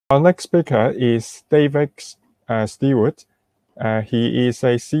Our next speaker is David Stewart. He is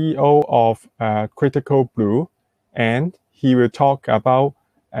a CEO of Critical Blue, and he will talk about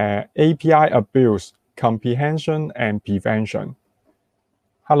API abuse, comprehension, and prevention.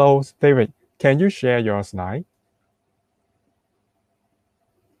 Hello, David. Can you share your slide?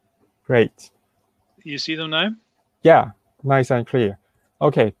 Great. You see them now? Yeah, nice and clear.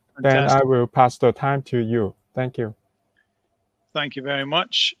 Okay, Fantastic. Then I will pass the time to you. Thank you. Thank you very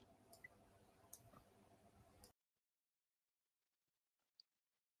much.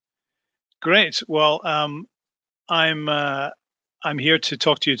 Great. Well, I'm here to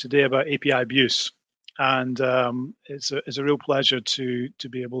talk to you today about API abuse, and it's a real pleasure to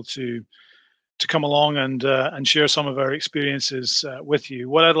be able to come along and share some of our experiences with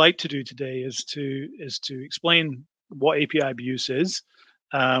you. What I'd like to do today is to explain what API abuse is,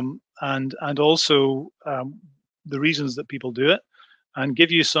 and also the reasons that people do it, and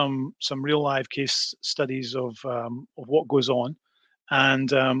give you some real life case studies of what goes on,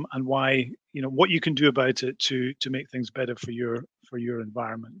 and why, what you can do about it to make things better for your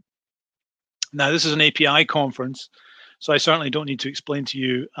environment. Now, this is an API conference, so I certainly don't need to explain to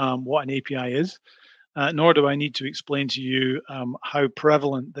you what an API is, nor do I need to explain to you how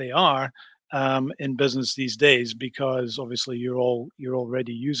prevalent they are in business these days, because obviously you're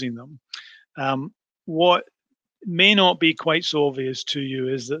already using them. What may not be quite so obvious to you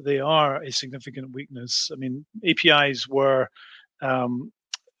is that they are a significant weakness. I mean, APIs were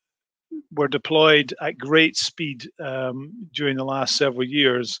deployed at great speed during the last several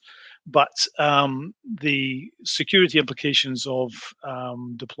years, but the security implications of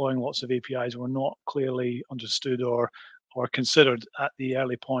deploying lots of APIs were not clearly understood or considered at the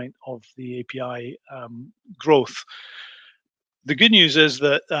early point of the API growth. The good news is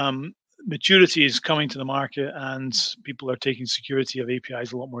that maturity is coming to the market, and people are taking security of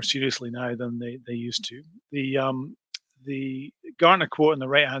APIs a lot more seriously now than they used to. The Gartner quote on the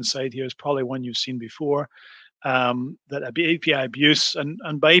right-hand side here is probably one you've seen before, that API abuse,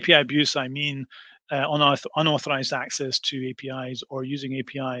 and by API abuse I mean unauthorized access to APIs or using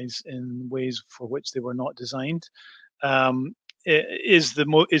APIs in ways for which they were not designed, is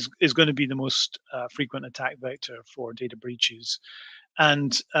going to be the most frequent attack vector for data breaches.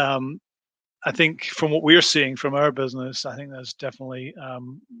 And I think from what we're seeing from our business, I think that's definitely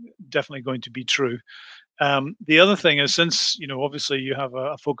going to be true. The other thing is, since obviously you have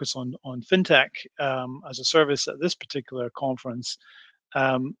a focus on fintech as a service at this particular conference,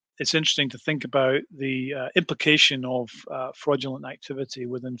 it's interesting to think about the implication of fraudulent activity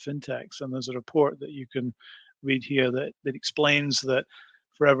within fintechs. And there's a report that you can read here that explains that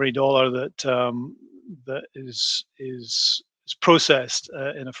for every dollar that is processed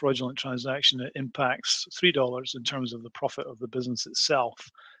in a fraudulent transaction, it impacts $3 in terms of the profit of the business itself,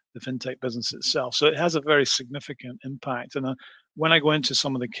 the fintech business itself. So it has a very significant impact. And when I go into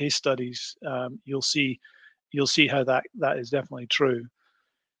some of the case studies, you'll see how that is definitely true.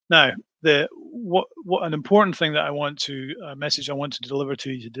 Now, what an important thing that I want to message I want to deliver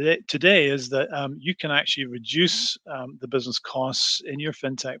to you today is that you can actually reduce the business costs in your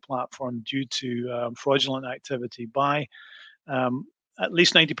fintech platform due to fraudulent activity by at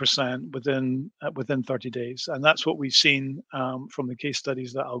least 90% within 30 days. And that's what we've seen from the case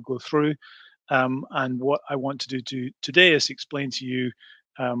studies that I'll go through. And what I want to do today is explain to you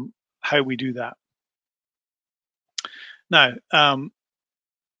how we do that. Now,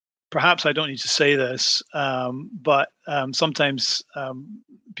 perhaps I don't need to say this, but sometimes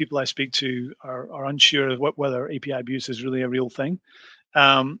people I speak to are unsure of whether API abuse is really a real thing.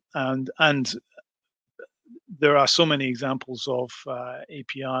 And there are so many examples of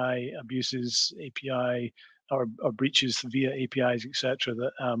API abuses, API or breaches via APIs, etc.,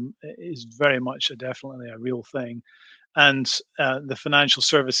 that is very much definitely a real thing. And the financial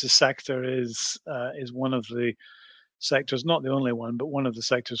services sector is one of the sectors, not the only one, but one of the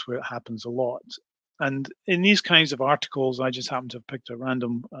sectors where it happens a lot. And in these kinds of articles, I just happen to have picked a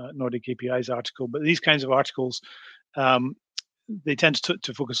random Nordic APIs article, but these kinds of articles, they tend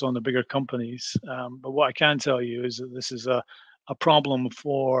to focus on the bigger companies. But what I can tell you is that this is a problem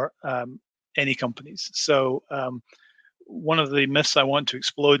for any companies. So one of the myths I want to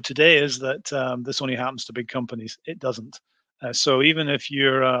explode today is that this only happens to big companies. It doesn't. So even if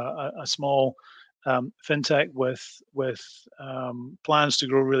you're a small fintech with plans to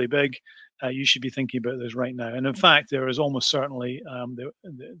grow really big, you should be thinking about this right now. And in fact, there is almost certainly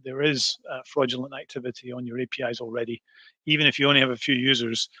there is fraudulent activity on your APIs already. Even if you only have a few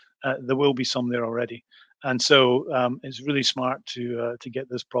users, there will be some there already. And so it's really smart to get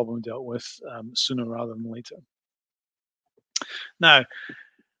this problem dealt with sooner rather than later. Now,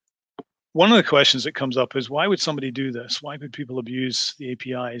 one of the questions that comes up is, why would somebody do this? Why would people abuse the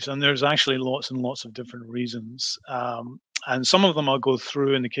APIs? And there's actually lots and lots of different reasons. And some of them I'll go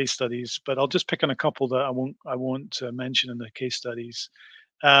through in the case studies, but I'll just pick on a couple that I won't mention in the case studies.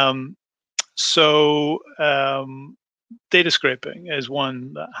 Um, so data scraping is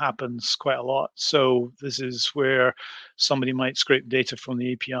one that happens quite a lot. So this is where somebody might scrape data from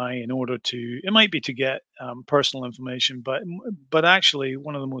the API in order to, it might be to get personal information, but actually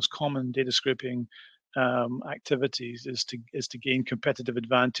one of the most common data scraping activities is to gain competitive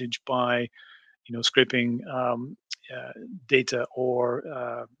advantage by, scraping data,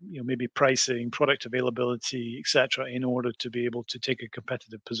 or maybe pricing, product availability, etc., in order to be able to take a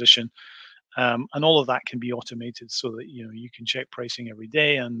competitive position. And all of that can be automated so that you can check pricing every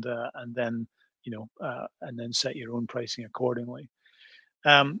day, and then and then set your own pricing accordingly.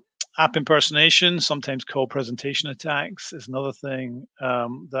 App impersonation, sometimes called presentation attacks, is another thing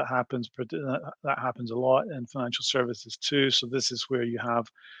that happens a lot in financial services too. So this is where you have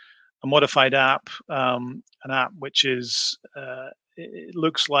a modified app, an app which is it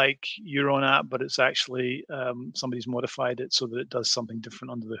looks like your own app, but it's actually somebody's modified it so that it does something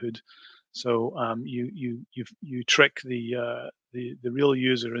different under the hood. So you trick the real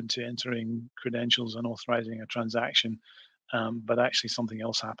user into entering credentials and authorizing a transaction, but actually something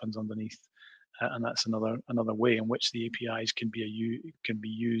else happens underneath, and that's another way in which the APIs can be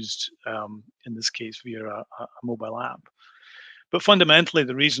used, in this case via a mobile app. But fundamentally,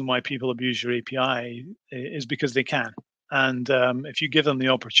 the reason why people abuse your API is because they can. And if you give them the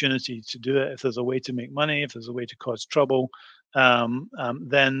opportunity to do it, if there's a way to make money, if there's a way to cause trouble,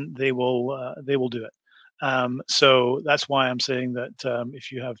 then they will do it. So that's why I'm saying that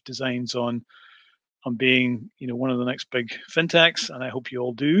if you have designs on being one of the next big fintechs, and I hope you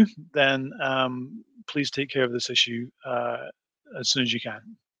all do, then please take care of this issue as soon as you can.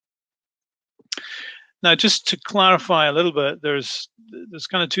 Now, just to clarify a little bit, there's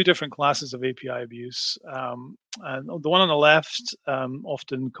kind of two different classes of API abuse. And the one on the left,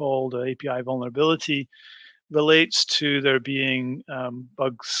 often called API vulnerability, relates to there being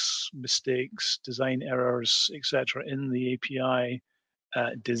bugs, mistakes, design errors, etc., in the API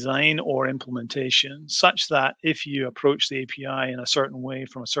design or implementation, such that if you approach the API in a certain way,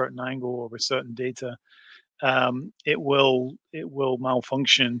 from a certain angle, or with certain data, it will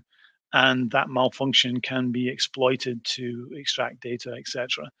malfunction, and that malfunction can be exploited to extract data,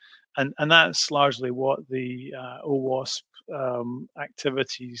 etc. And that's largely what the OWASP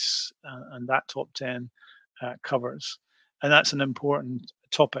activities and that top 10 covers. And that's an important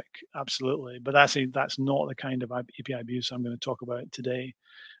topic, absolutely. But that's not the kind of API abuse I'm going to talk about today.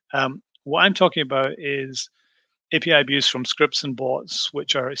 What I'm talking about is API abuse from scripts and bots,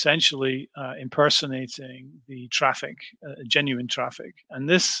 which are essentially impersonating the traffic, genuine traffic. And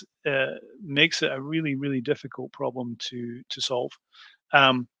this makes it a really, really difficult problem to solve.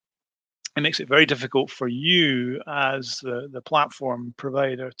 It makes it very difficult for you as the platform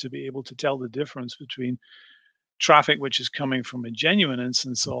provider to be able to tell the difference between traffic which is coming from a genuine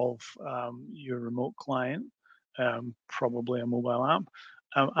instance of your remote client, probably a mobile app,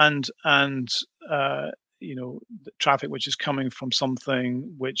 and the traffic which is coming from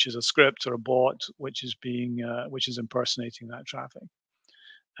something which is a script or a bot which is impersonating that traffic.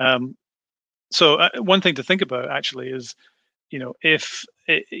 So one thing to think about actually is, if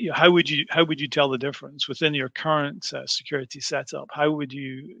how would you tell the difference within your current security setup? How would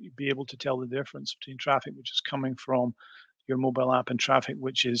you be able to tell the difference between traffic which is coming from your mobile app and traffic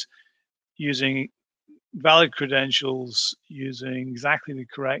which is using valid credentials, using exactly the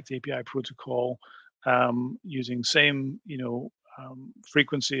correct API protocol, using same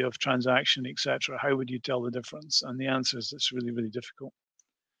frequency of transaction, etc.? How would you tell the difference? And the answer is it's really, really difficult.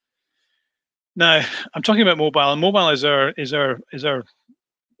 Now, I'm talking about mobile, and mobile is our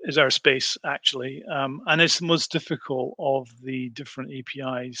space actually, and it's the most difficult of the different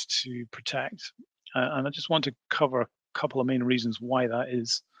APIs to protect. And I just want to cover a couple of main reasons why that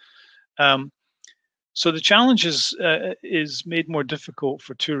is. So the challenge is made more difficult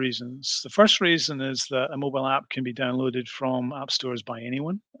for two reasons. The first reason is that a mobile app can be downloaded from app stores by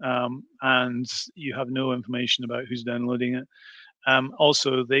anyone, and you have no information about who's downloading it.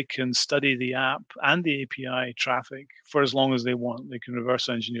 Also, they can study the app and the API traffic for as long as they want. They can reverse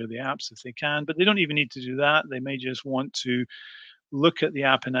engineer the apps if they can, but they don't even need to do that. They may just want to look at the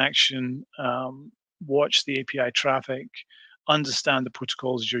app in action, watch the API traffic, understand the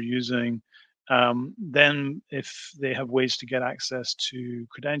protocols you're using. Then if they have ways to get access to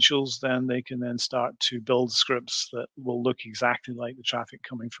credentials, then they can then start to build scripts that will look exactly like the traffic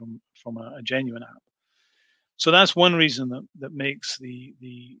coming from a genuine app. So that's one reason that makes the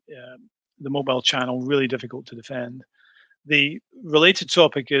mobile channel really difficult to defend. The related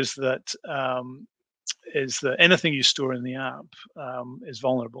topic is that anything you store in the app is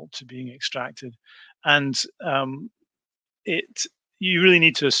vulnerable to being extracted, and it you really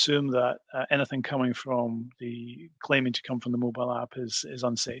need to assume that anything coming from the claiming to come from the mobile app is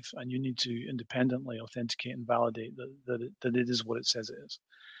unsafe, and you need to independently authenticate and validate that it is what it says it is.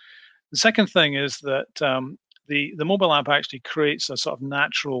 The second thing is that the mobile app actually creates a sort of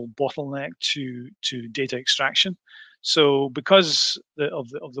natural bottleneck to data extraction. So because of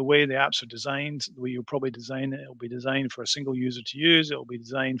the way the apps are designed, the way you'll probably design it, it'll be designed for a single user to use. It'll be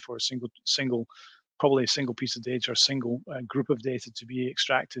designed for a probably a single piece of data or single group of data to be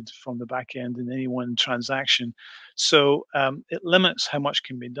extracted from the back end in any one transaction. So it limits how much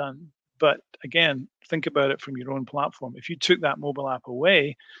can be done. But again, think about it from your own platform. If you took that mobile app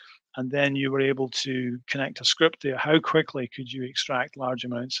away, and then you were able to connect a script there, how quickly could you extract large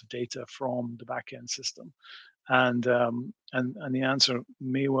amounts of data from the backend system? And the answer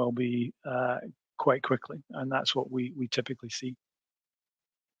may well be quite quickly, and that's what we typically see.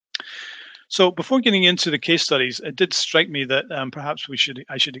 So before getting into the case studies, it did strike me that perhaps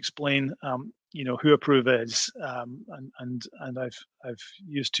I should explain who Approve is, and I've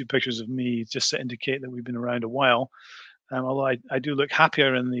used two pictures of me just to indicate that we've been around a while. Although I do look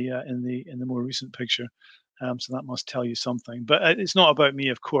happier in the more recent picture, so that must tell you something. But it's not about me,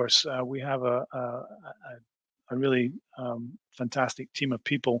 of course. We have a really fantastic team of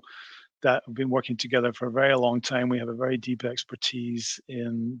people that have been working together for a very long time. We have a very deep expertise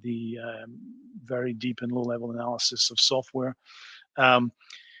in the very deep and low-level analysis of software.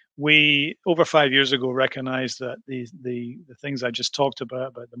 We, over 5 years ago, recognized that the things I just talked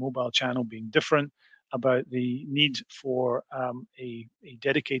about the mobile channel being different, about the need for a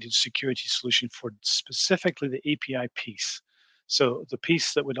dedicated security solution for specifically the API piece. So the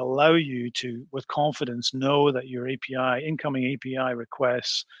piece that would allow you to, with confidence, know that your incoming API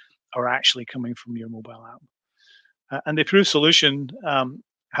requests are actually coming from your mobile app. And the Approve solution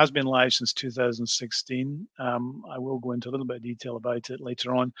has been live since 2016. I will go into a little bit of detail about it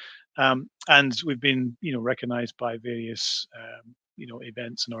later on. And we've been, recognized by various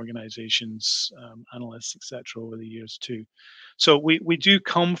events and organizations, analysts, etc., over the years too. So we do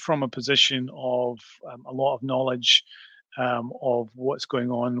come from a position of a lot of knowledge of what's going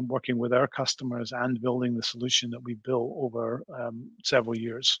on, working with our customers and building the solution that we built over several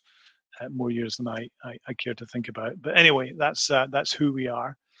years, more years than I care to think about. But anyway, that's who we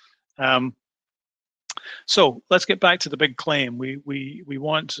are. So let's get back to the big claim. We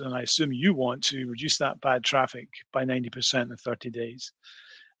want, and I assume you want, to reduce that bad traffic by 90% in 30 days.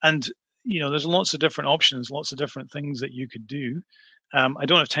 And there's lots of different options, lots of different things that you could do. I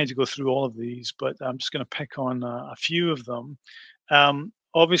don't have time to go through all of these, but I'm just going to pick on a few of them.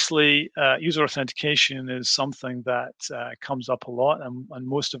 Obviously, user authentication is something that comes up a lot, and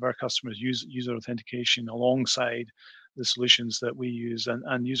most of our customers use user authentication alongside the solutions that we use,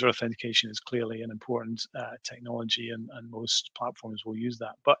 and user authentication is clearly an important technology, and most platforms will use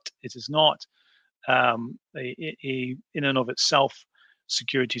that. But it is not in and of itself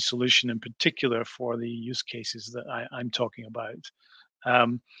security solution, in particular for the use cases that I'm talking about.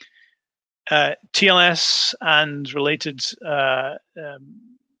 TLS and related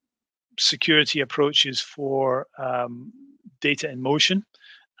security approaches for data in motion.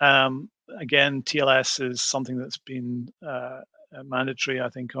 Again, TLS is something that's been mandatory, I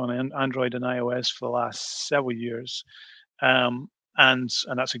think, on Android and iOS for the last several years, and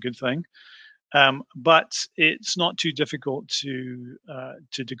that's a good thing. But it's not too difficult to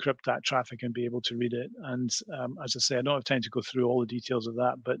decrypt that traffic and be able to read it. And as I say, I don't have time to go through all the details of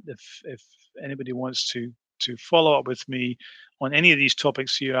that. But if anybody wants to follow up with me on any of these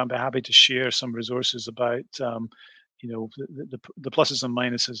topics here, I'd be happy to share some resources about the pluses and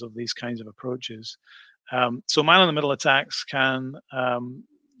minuses of these kinds of approaches. So man-in-the-middle attacks can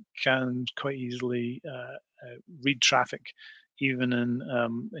quite easily read traffic, even in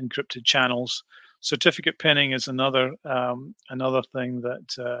encrypted channels. Certificate pinning is another thing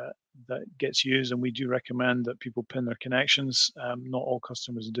that gets used, and we do recommend that people pin their connections. Not all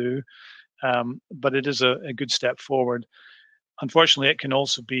customers do, but it is a good step forward. Unfortunately, it can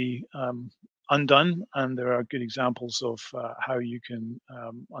also be undone, and there are good examples of how you can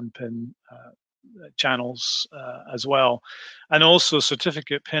unpin channels as well. And also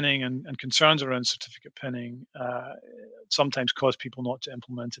certificate pinning and concerns around certificate pinning sometimes cause people not to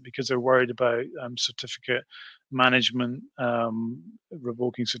implement it because they're worried about certificate management,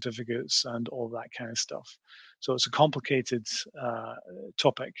 revoking certificates, and all that kind of stuff. So it's a complicated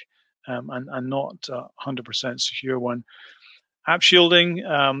topic. and not a 100% secure one. App shielding,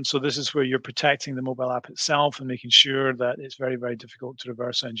 so this is where you're protecting the mobile app itself and making sure that it's very, very difficult to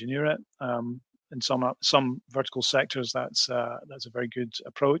reverse engineer it. In some vertical sectors, that's a very good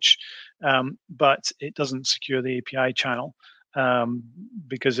approach, but it doesn't secure the API channel,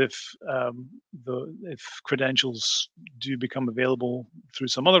 because if credentials do become available through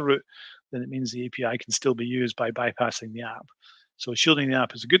some other route, then it means the API can still be used by bypassing the app. So shielding the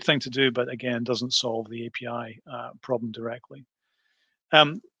app is a good thing to do, but again, doesn't solve the API problem directly.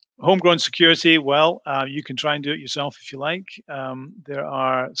 Homegrown security, well, you can try and do it yourself if you like. There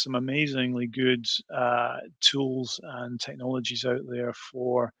are some amazingly good tools and technologies out there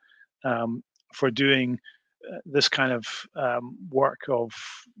for doing this kind of work of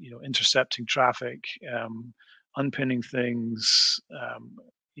intercepting traffic, unpinning things,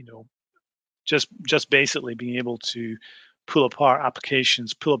 just basically being able to pull apart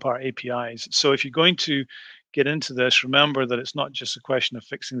applications, pull apart APIs. So if you're going to get into this, remember that it's not just a question of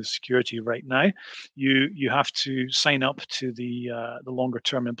fixing the security right now. You have to sign up to the longer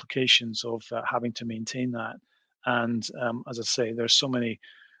term implications of having to maintain that. And as I say, there's so many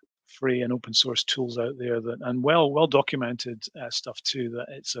free and open source tools out there that, and well documented stuff too, that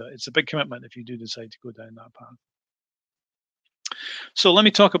it's a big commitment if you do decide to go down that path. So let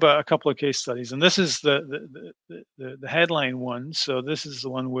me talk about a couple of case studies, and this is the headline one. So this is the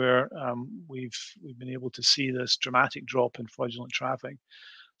one where we've been able to see this dramatic drop in fraudulent traffic.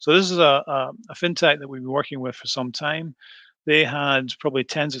 So this is a fintech that we've been working with for some time. They had probably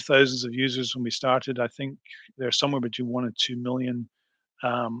tens of thousands of users when we started. I think they're somewhere between 1 and 2 million,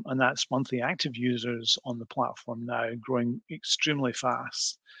 and that's monthly active users on the platform now, growing extremely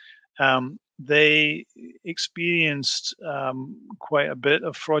fast. They experienced quite a bit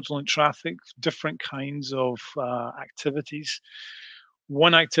of fraudulent traffic, different kinds of activities.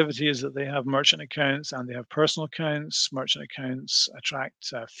 One activity is that they have merchant accounts and they have personal accounts. Merchant accounts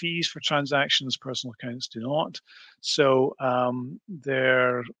attract fees for transactions, personal accounts do not. So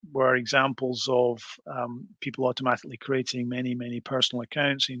there were examples of people automatically creating many personal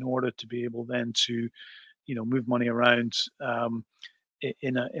accounts in order to be able then to move money around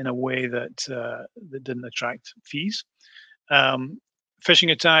in a way that didn't attract fees.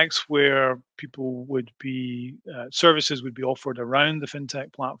 Phishing attacks where people would be services would be offered around the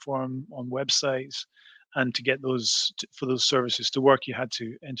fintech platform on websites, and to get for those services to work, you had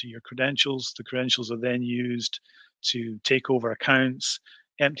to enter your credentials. The credentials are then used to take over accounts,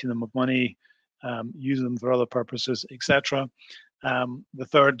 empty them of money, use them for other purposes, etc. The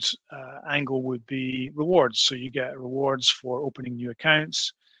third angle would be rewards. So you get rewards for opening new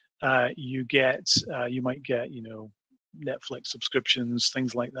accounts. You might get Netflix subscriptions,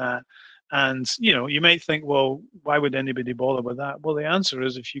 things like that. And you might think, well, why would anybody bother with that? Well, the answer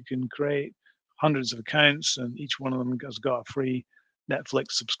is, if you can create hundreds of accounts and each one of them has got a free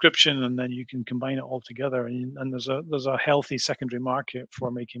Netflix subscription, and then you can combine it all together, and there's a healthy secondary market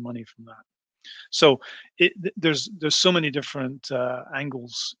for making money from that. So there's so many different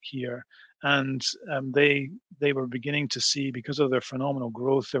angles here, and they were beginning to see, because of their phenomenal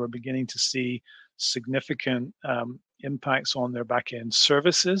growth, they were beginning to see significant impacts on their back-end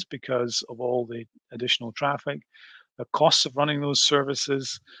services because of all the additional traffic, the costs of running those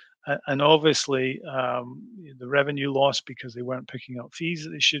services, and obviously the revenue loss because they weren't picking up fees that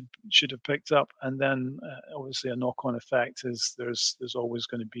they should have picked up. And then obviously a knock-on effect is there's always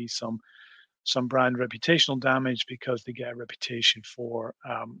going to be some brand reputational damage because they get a reputation for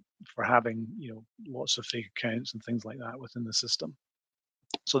having lots of fake accounts and things like that within the system.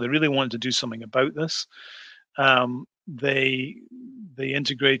 So they really wanted to do something about this. They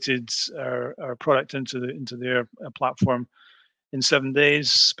integrated our product into their platform in 7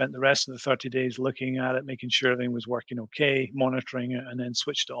 days, spent the rest of the 30 days looking at it, making sure everything was working okay, monitoring it, and then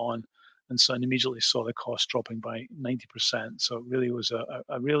switched it on. And so I immediately saw the cost dropping by 90%. So it really was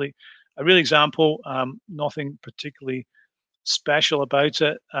a real example. Nothing particularly special about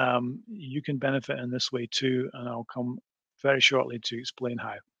it. You can benefit in this way too, and I'll come very shortly to explain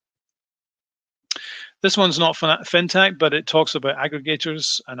how. This one's not fintech, but it talks about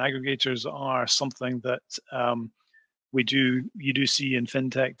aggregators, and aggregators are something that you do see in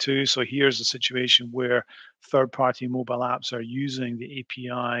fintech too. So here's a situation where third-party mobile apps are using the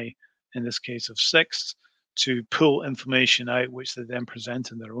API, in this case of Sixt, to pull information out, which they then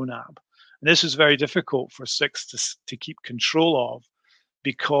present in their own app. And this is very difficult for Sixt to keep control of,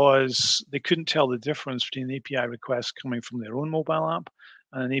 because they couldn't tell the difference between an API request coming from their own mobile app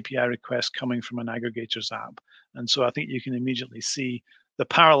and an API request coming from an aggregator's app. And so I think you can immediately see the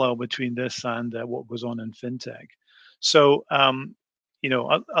parallel between this and what goes on in fintech. So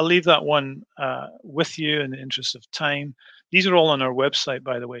I'll leave that one with you in the interest of time. These are all on our website,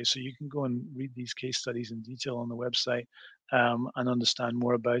 by the way, so you can go and read these case studies in detail on the website and understand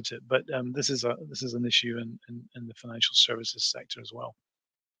more about it. But this is an issue in the financial services sector as well.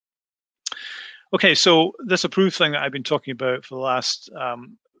 Okay, so this approved thing that I've been talking about for the last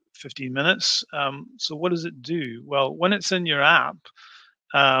 15 minutes. So what does it do? Well, when it's in your app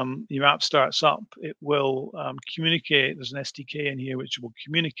starts up, it will communicate. There's an SDK in here which will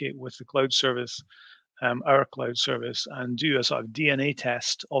communicate with the cloud service, our cloud service, and do a sort of DNA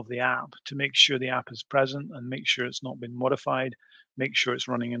test of the app to make sure the app is present and make sure it's not been modified, make sure it's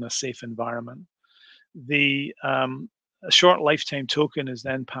running in a safe environment. A short lifetime token is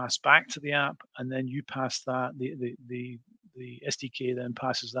then passed back to the app, and then you pass that. The SDK then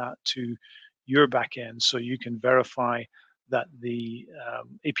passes that to your backend, so you can verify that the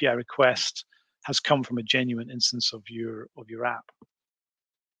API request has come from a genuine instance of your app.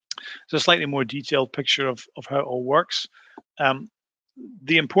 So a slightly more detailed picture of how it all works.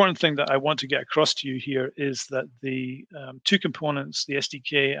 The important thing that I want to get across to you here is that the two components, the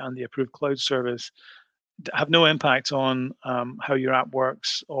SDK and the approved cloud service, have no impact on how your app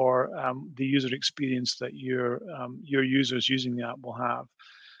works or the user experience that your users using the app will have.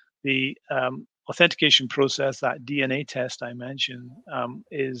 The authentication process, that DNA test I mentioned,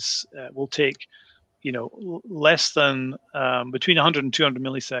 will take less than between 100 and 200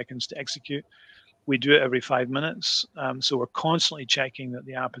 milliseconds to execute. We do it every 5 minutes, so we're constantly checking that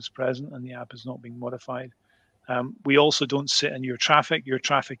the app is present and the app is not being modified. We also don't sit in your traffic. Your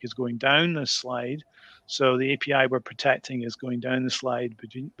traffic is going down this slide. So the API we're protecting is going down the slide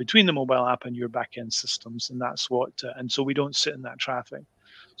between the mobile app and your backend systems, and that's what. And so we don't sit in that traffic.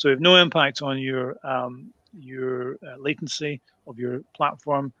 So we have no impact on your latency of your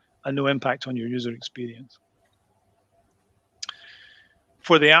platform, and no impact on your user experience.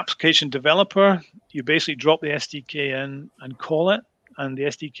 For the application developer, you basically drop the SDK in and call it, and the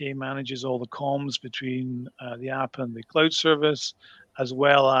SDK manages all the comms between the app and the cloud service, as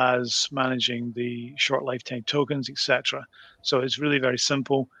well as managing the short lifetime tokens, etc. So it's really very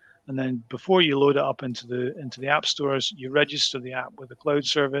simple. And then before you load it up into the app stores, you register the app with the cloud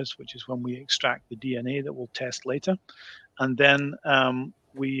service, which is when we extract the DNA that we'll test later, and then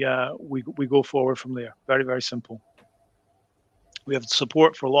we go forward from there. Very, very simple. We have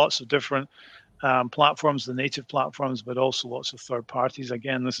support for lots of different platforms, the native platforms, but also lots of third parties.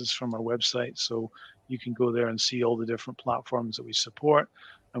 Again, this is from our website, so you can go there and see all the different platforms that we support,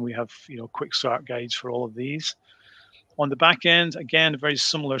 and we have quick start guides for all of these. On the back end, again, a very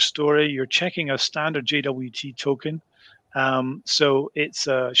similar story. You're checking a standard JWT token. So it's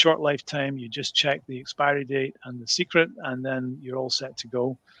a short lifetime. You just check the expiry date and the secret, and then you're all set to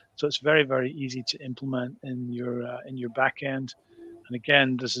go. So it's very, very easy to implement in your back end. And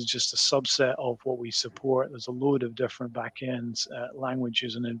again, this is just a subset of what we support. There's a load of different backends,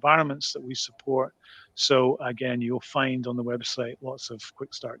 languages, and environments that we support. So again, you'll find on the website lots of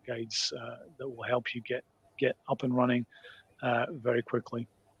quick start guides that will help you get up and running very quickly.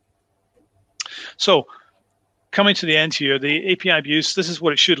 So coming to the end here, the API abuse, this is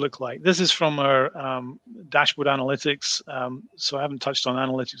what it should look like. This is from our dashboard analytics. So I haven't touched on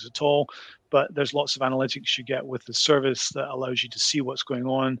analytics at all, but there's lots of analytics you get with the service that allows you to see what's going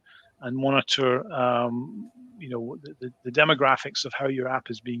on and monitor the demographics of how your app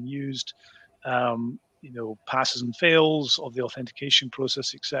is being used, passes and fails of the authentication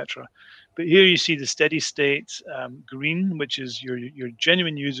process, etc. But here you see the steady state green, which is your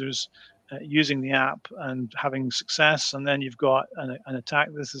genuine users using the app and having success. And then you've got an attack.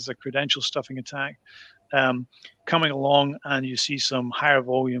 This is a credential stuffing attack coming along, and you see some higher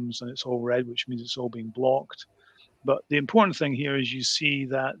volumes, and it's all red, which means it's all being blocked. But the important thing here is you see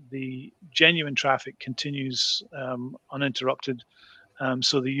that the genuine traffic continues uninterrupted.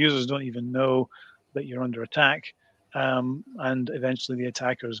 So the users don't even know that you're under attack. And eventually the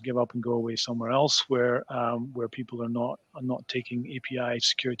attackers give up and go away somewhere else where people are not taking API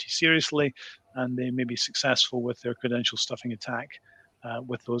security seriously, and they may be successful with their credential stuffing attack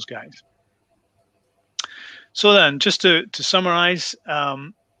with those guys. So then, just to summarize,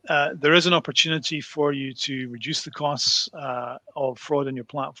 there is an opportunity for you to reduce the costs of fraud in your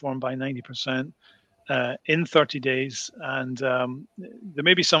platform by 90%. In 30 days, and there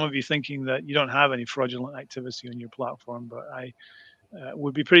may be some of you thinking that you don't have any fraudulent activity on your platform, but I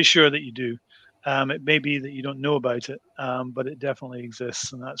would be pretty sure that you do. It may be that you don't know about it, but it definitely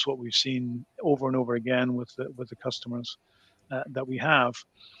exists, and that's what we've seen over and over again with the customers that we have.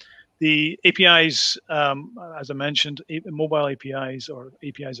 The APIs, as I mentioned, mobile APIs or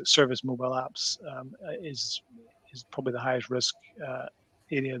APIs that service mobile apps is probably the highest risk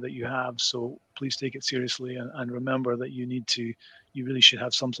area that you have. So please take it seriously, and remember that you really should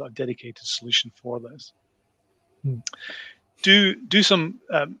have some sort of dedicated solution for this. Do some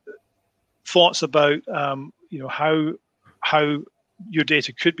thoughts about how your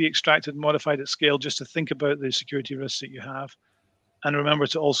data could be extracted and modified at scale, just to think about the security risks that you have. And remember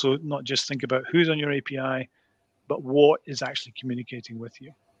to also not just think about who's on your API, but what is actually communicating with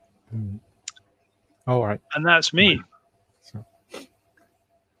you. All right. And that's me.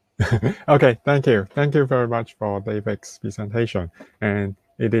 Okay, thank you. Thank you very much for David's presentation. And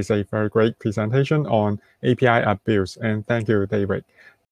it is a very great presentation on API abuse. And thank you, David.